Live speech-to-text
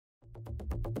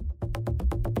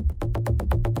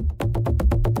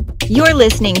You're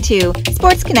listening to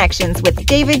Sports Connections with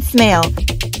David Smale.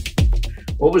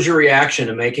 What was your reaction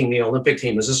to making the Olympic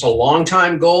team? Is this a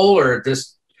long-time goal or did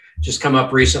this just come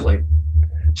up recently?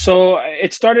 So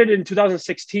it started in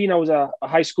 2016. I was a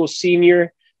high school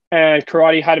senior, and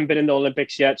karate hadn't been in the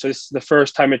Olympics yet. So this is the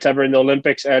first time it's ever in the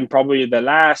Olympics, and probably the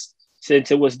last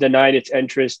since it was denied its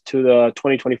entrance to the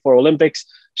 2024 Olympics.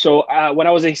 So when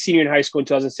I was a senior in high school in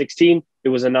 2016, it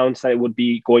was announced that it would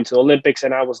be going to the Olympics.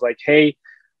 And I was like, hey,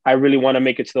 I really want to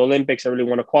make it to the Olympics. I really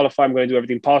want to qualify. I'm going to do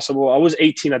everything possible. I was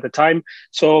 18 at the time,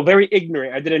 so very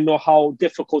ignorant. I didn't know how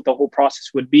difficult the whole process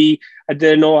would be. I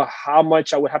didn't know how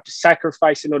much I would have to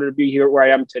sacrifice in order to be here where I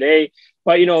am today.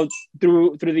 But, you know,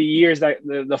 through the years, that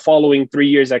the following 3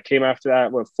 years that came after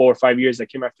that, well, 4 or 5 years that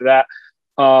came after that,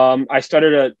 I started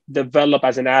to develop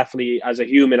as an athlete, as a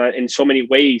human in so many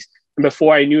ways. And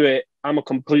before I knew it, I'm a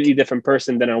completely different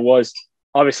person than I was,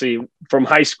 obviously, from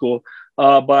high school.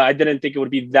 But I didn't think it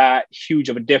would be that huge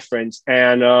of a difference.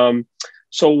 And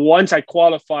so once I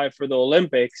qualified for the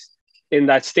Olympics in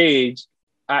that stage,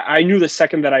 I knew the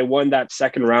second that I won that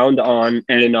second round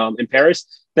in Paris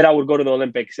that I would go to the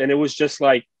Olympics. And it was just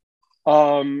like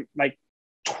 20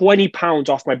 pounds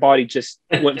off my body just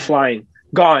went flying,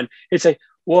 gone. It's like,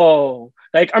 whoa.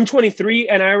 Like, I'm 23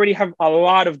 and I already have a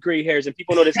lot of gray hairs, and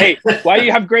people notice, hey, why do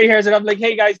you have gray hairs? And I'm like,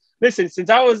 hey guys, listen,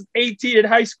 since I was 18 in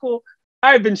high school,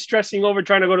 I've been stressing over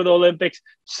trying to go to the Olympics.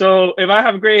 So if I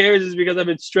have gray hairs, it's because I've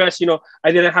been stressed. You know,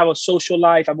 I didn't have a social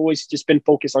life. I've always just been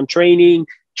focused on training,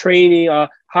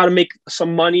 how to make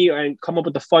some money and come up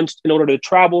with the funds in order to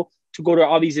travel, to go to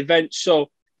all these events. So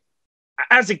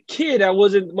as a kid, I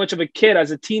wasn't much of a kid.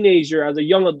 As a teenager, as a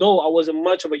young adult, I wasn't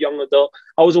much of a young adult.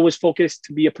 I was always focused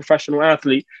to be a professional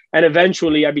athlete. And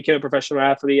eventually I became a professional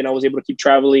athlete, and I was able to keep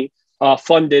traveling.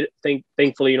 Funded,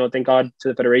 thankfully, you know, thank God to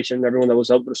the federation and everyone that was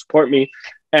able to support me.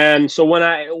 And so when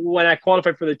I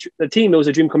qualified for the team, it was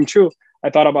a dream come true.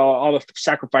 I thought about all the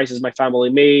sacrifices my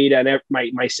family made, and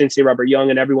my sensei Robert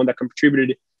Young and everyone that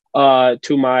contributed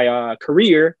to my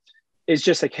career. It's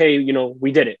just like, hey, you know,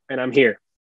 we did it, and I'm here.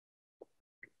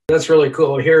 That's really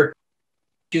cool. Hear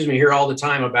all the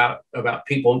time about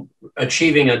people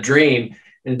achieving a dream.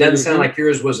 And it doesn't sound like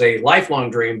yours was a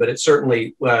lifelong dream, but it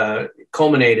certainly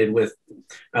culminated with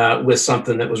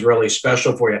something that was really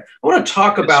special for you. I want to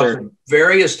talk about the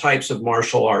various types of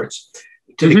martial arts.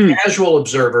 To the casual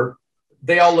observer,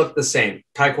 they all look the same.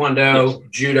 Taekwondo,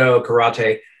 Judo,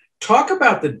 Karate. Talk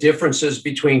about the differences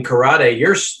between karate,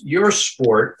 your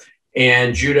sport,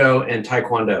 and Judo and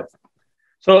Taekwondo.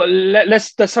 So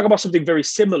let's talk about something very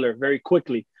similar very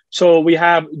quickly. So we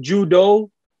have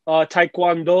Judo,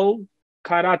 Taekwondo,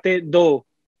 Karate, Do.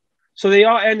 So they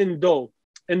all end in Do.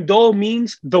 And Do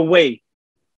means the way,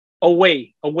 a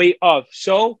way of.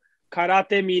 So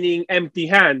Karate meaning empty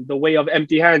hand, the way of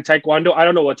empty hand. Taekwondo, I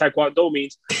don't know what Taekwondo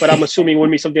means, but I'm assuming it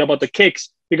would mean something about the kicks,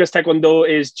 because Taekwondo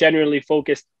is generally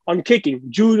focused on kicking.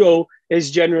 Judo is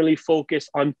generally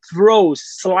focused on throws,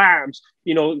 slams,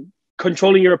 you know,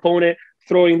 controlling your opponent,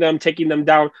 throwing them, taking them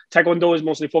down. Taekwondo is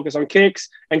mostly focused on kicks,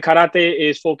 and Karate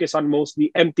is focused on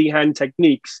mostly empty hand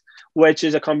techniques, which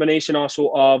is a combination also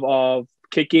of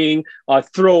kicking,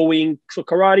 throwing. So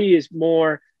karate is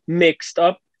more mixed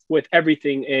up with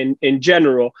everything in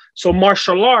general. So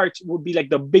martial arts would be like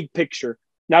the big picture.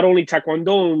 Not only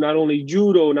Taekwondo, not only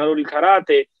Judo, not only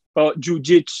Karate, but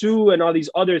Jiu-Jitsu and all these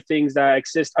other things that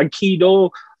exist.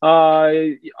 Aikido,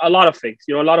 a lot of things,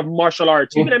 you know, a lot of martial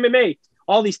arts, even MMA.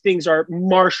 All these things are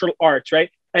martial arts, right?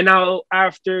 And now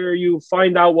after you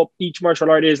find out what each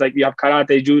martial art is, like you have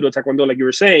Karate, Judo, Taekwondo, like you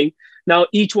were saying, now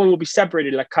each one will be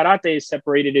separated. Like Karate is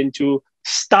separated into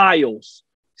styles.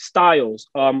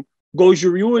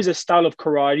 Goju Ryu is a style of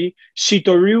karate.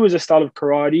 Shito Ryu is a style of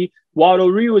karate.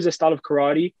 Wado Ryu is a style of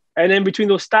karate. And then between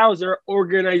those styles, there are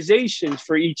organizations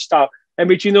for each style. And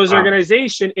between those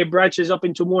organizations, it branches up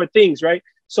into more things, right?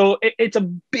 So it's a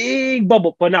big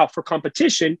bubble. But now for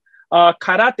competition,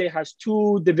 Karate has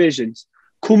 2 divisions,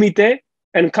 Kumite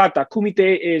and Kata.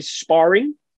 Kumite is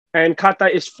sparring, and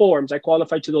Kata is forms. I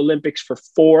qualified to the Olympics for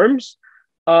forms.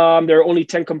 There are only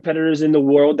 10 competitors in the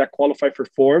world that qualify for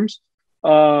forms,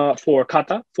 for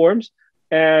Kata, forms,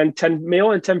 and 10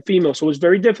 male and 10 female. So it was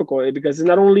very difficult because it's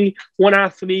not only one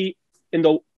athlete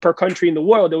per country in the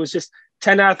world. There was just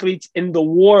 10 athletes in the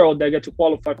world that get to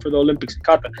qualify for the Olympics in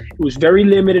Kata. It was very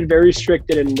limited, very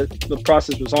restricted, and the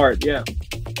process was hard, yeah.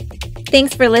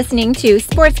 Thanks for listening to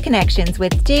Sports Connections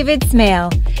with David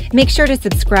Smale. Make sure to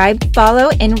subscribe, follow,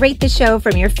 and rate the show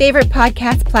from your favorite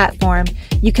podcast platform.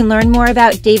 You can learn more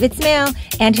about David Smale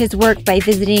and his work by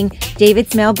visiting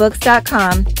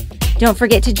davidsmalebooks.com. Don't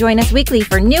forget to join us weekly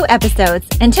for new episodes.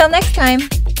 Until next time.